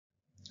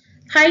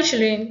Hi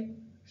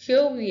children,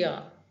 here we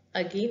are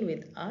again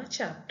with our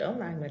chapter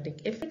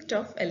Magnetic Effect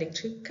of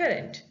Electric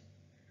Current.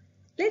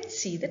 Let's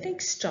see the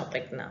next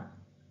topic now.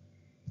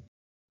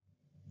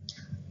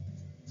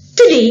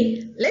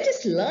 Today, let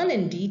us learn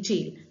in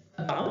detail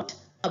about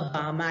a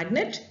bar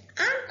magnet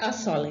and a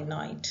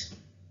solenoid.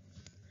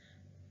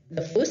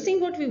 The first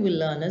thing what we will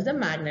learn is the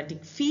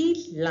magnetic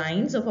field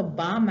lines of a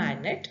bar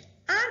magnet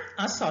and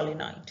a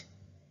solenoid.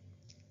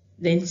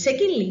 Then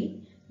secondly,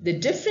 the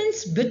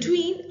difference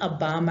between a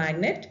bar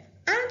magnet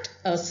and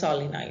a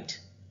solenoid.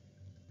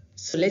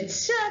 So let's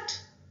start.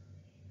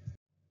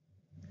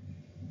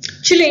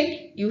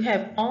 Children, you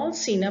have all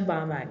seen a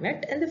bar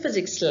magnet in the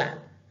physics lab.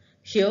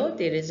 Here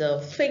there is a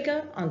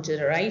figure on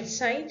the right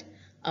side,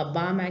 a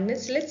bar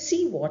magnet. Let's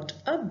see what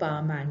a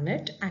bar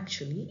magnet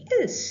actually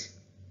is.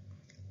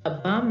 A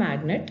bar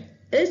magnet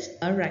is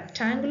a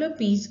rectangular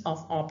piece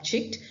of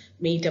object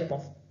made up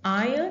of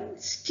iron,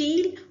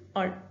 steel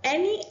or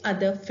any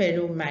other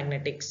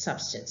ferromagnetic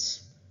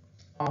substance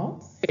or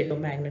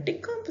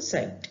ferromagnetic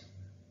composite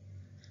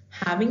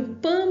having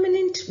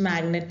permanent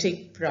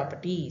magnetic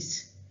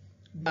properties.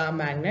 Bar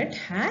magnet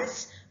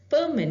has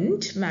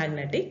permanent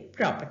magnetic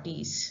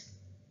properties.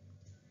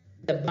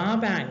 The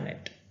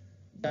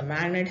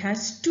magnet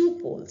has two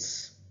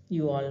poles.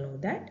 You all know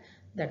that.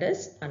 That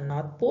is a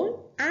north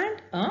pole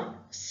and a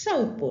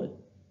south pole.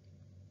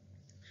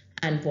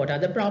 And what are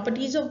the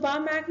properties of bar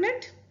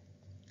magnet?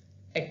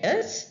 It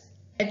is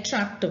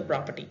attractive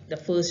property. The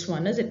first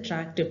one is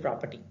attractive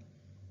property.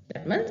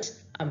 That means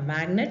a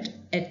magnet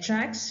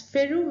attracts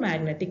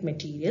ferromagnetic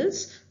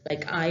materials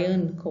like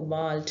iron,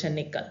 cobalt and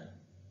nickel.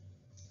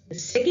 The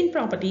second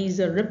property is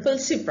a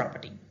repulsive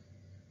property.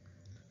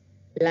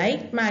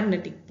 Like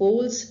magnetic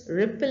poles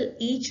repel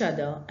each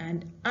other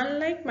and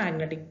unlike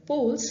magnetic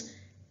poles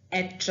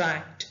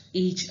attract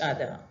each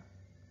other.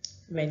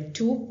 When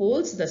two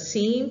poles, the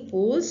same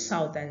poles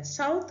south and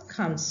south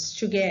comes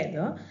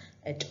together,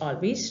 it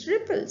always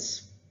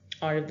repels.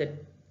 Or if the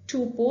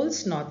two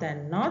poles north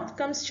and north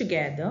comes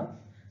together,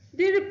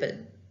 they repel.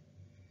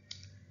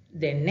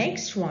 The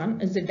next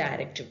one is the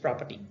directive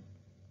property.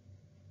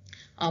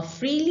 A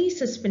freely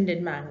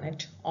suspended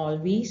magnet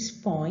always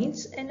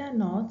points in a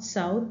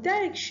north-south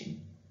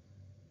direction.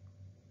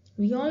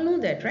 We all know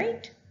that,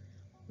 right?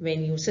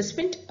 When you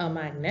suspend a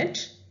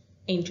magnet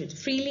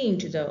freely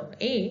into the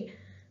air,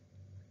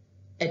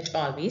 it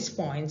always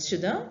points to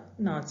the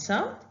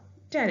north-south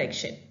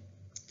direction.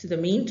 So the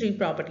main three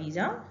properties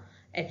are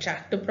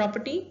attractive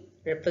property,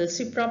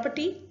 repulsive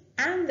property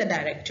and the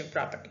directive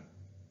property.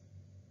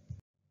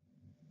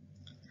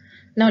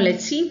 Now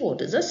let's see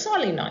what is a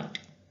solenoid.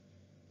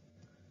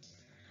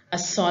 A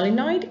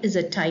solenoid is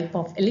a type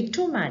of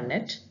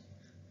electromagnet,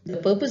 the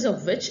purpose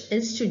of which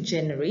is to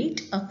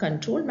generate a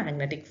controlled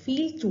magnetic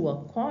field through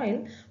a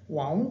coil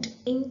wound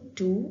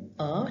into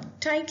a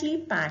tightly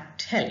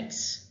packed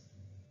helix.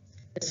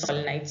 The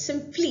solenoid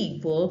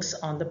simply works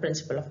on the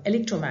principle of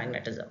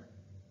electromagnetism.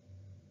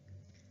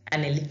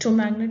 An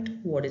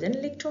electromagnet, what is an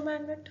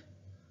electromagnet?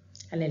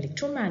 An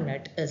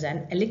electromagnet is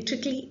an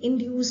electrically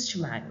induced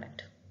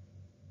magnet.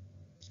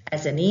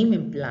 As the name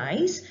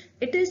implies,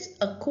 it is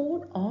a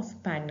core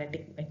of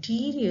magnetic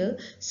material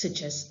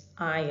such as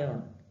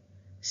iron,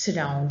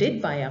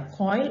 surrounded by a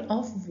coil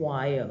of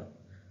wire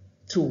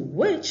through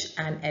which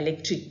an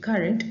electric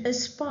current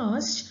is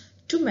passed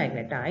to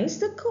magnetize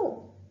the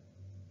core.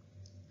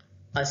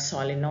 A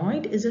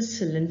solenoid is a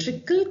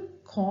cylindrical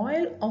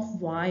coil of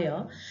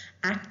wire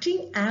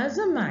acting as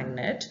a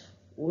magnet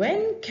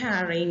when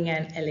carrying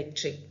an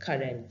electric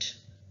current.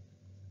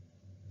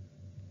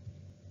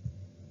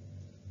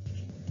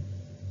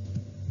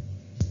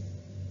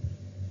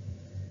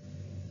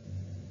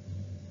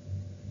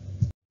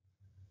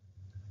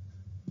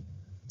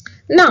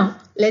 Now,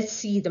 let's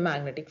see the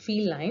magnetic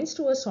field lines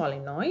to a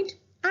solenoid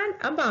and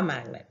a bar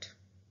magnet.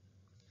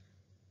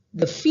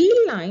 The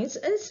field lines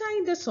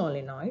inside the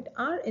solenoid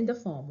are in the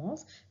form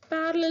of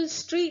parallel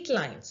straight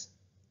lines.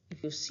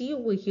 If you see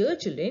over here,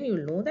 children, you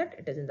will know that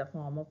it is in the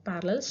form of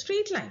parallel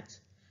straight lines.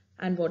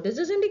 And what does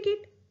this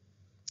indicate?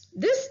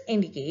 This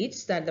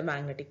indicates that the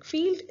magnetic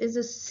field is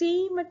the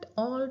same at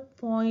all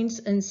points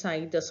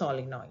inside the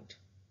solenoid.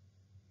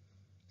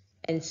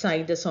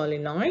 Inside the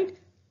solenoid,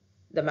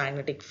 the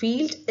magnetic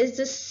field is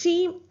the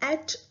same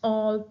at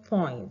all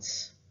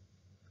points.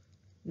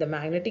 The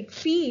magnetic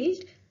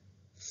field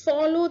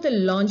follows the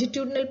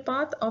longitudinal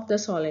path of the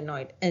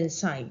solenoid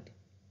inside.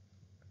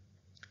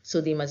 So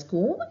they must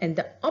go in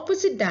the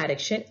opposite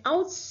direction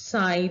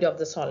outside of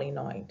the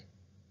solenoid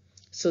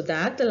so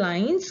that the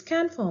lines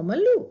can form a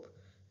loop.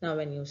 Now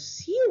when you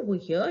see over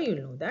here, you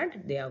know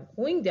that they are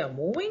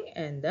moving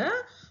in the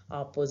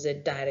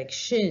opposite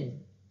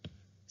direction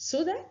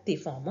so that they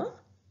form a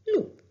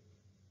loop.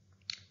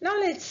 Now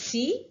let's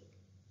see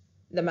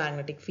the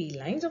magnetic field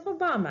lines of a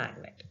bar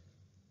magnet.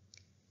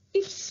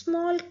 If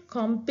small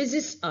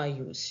compasses are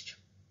used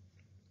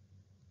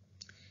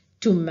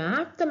to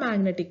map the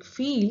magnetic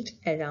field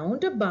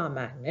around a bar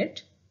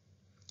magnet,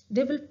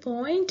 they will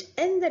point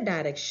in the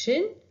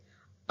direction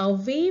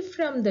away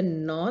from the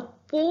north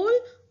pole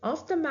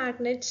of the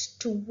magnets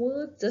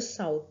towards the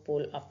south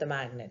pole of the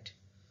magnet.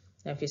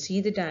 Now if you see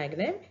the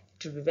diagram,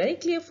 it will be very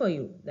clear for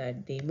you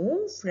that they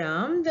move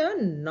from the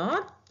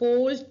north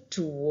pole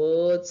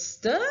towards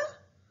the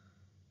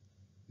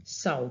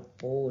south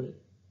pole.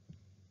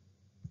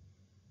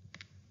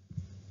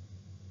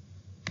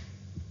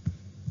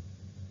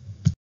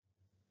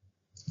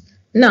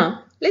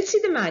 Now, let's see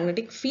the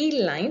magnetic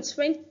field lines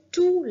when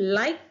two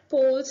like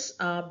poles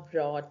are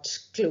brought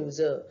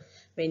closer.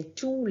 When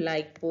two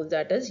like poles,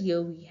 that is,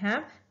 here we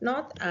have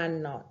north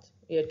and north.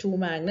 Here two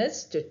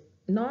magnets, the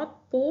north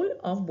pole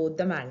of both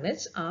the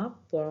magnets are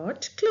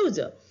brought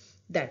closer.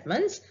 That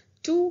means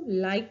two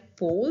like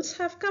poles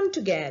have come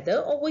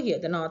together over here,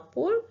 the north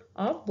pole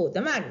of both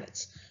the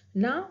magnets.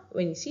 Now,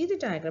 when you see the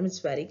diagram, it's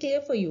very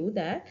clear for you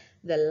that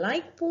the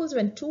like poles,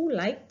 when two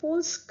like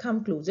poles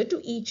come closer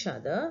to each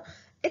other,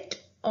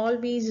 it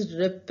always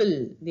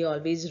ripple. They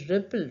always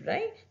ripple,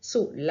 right?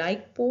 So,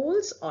 like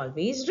poles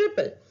always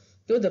ripple.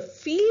 So, the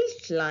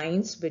field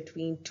lines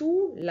between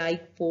two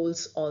like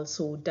poles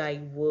also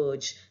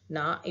diverge.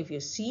 Now, if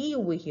you see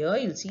over here,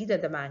 you'll see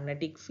that the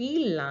magnetic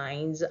field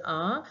lines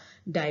are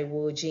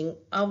diverging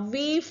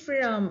away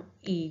from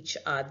each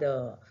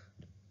other.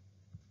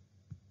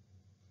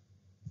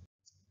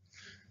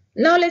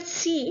 Now let's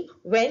see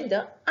when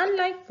the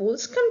unlike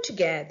poles come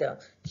together.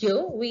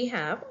 Here we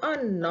have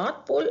a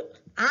north pole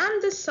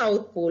and the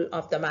south pole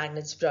of the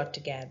magnets brought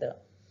together.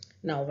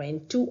 Now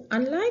when two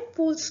unlike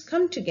poles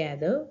come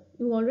together,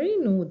 you already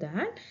know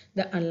that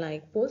the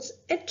unlike poles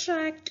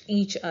attract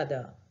each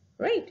other,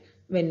 right?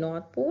 When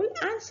north pole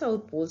and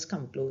south poles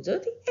come closer,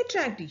 they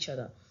attract each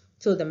other.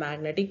 So the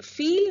magnetic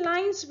field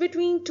lines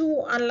between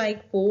two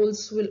unlike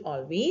poles will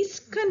always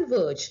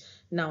converge.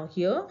 Now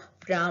here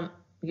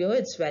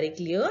it's very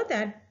clear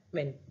that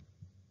when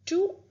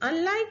two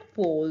unlike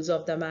poles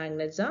of the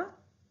magnets are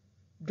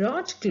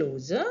brought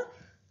closer,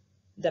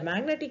 the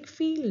magnetic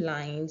field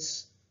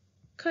lines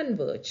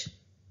converge.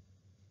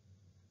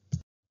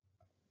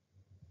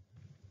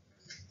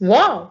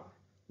 Wow!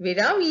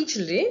 Where are we,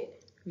 children?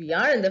 We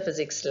are in the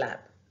physics lab.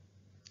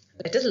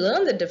 Let us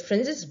learn the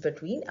differences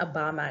between a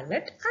bar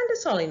magnet and a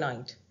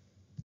solenoid.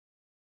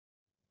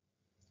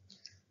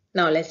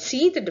 Now let's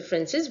see the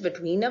differences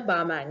between a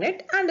bar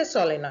magnet and a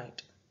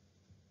solenoid.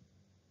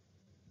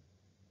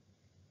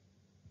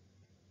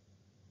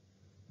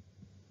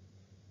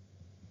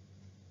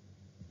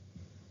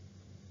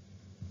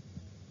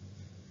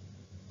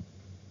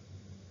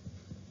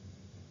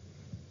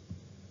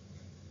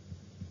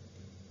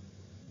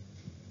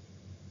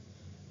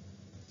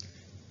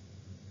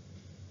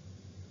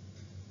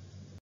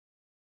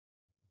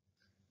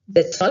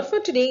 That's all for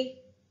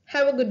today.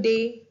 Have a good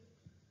day.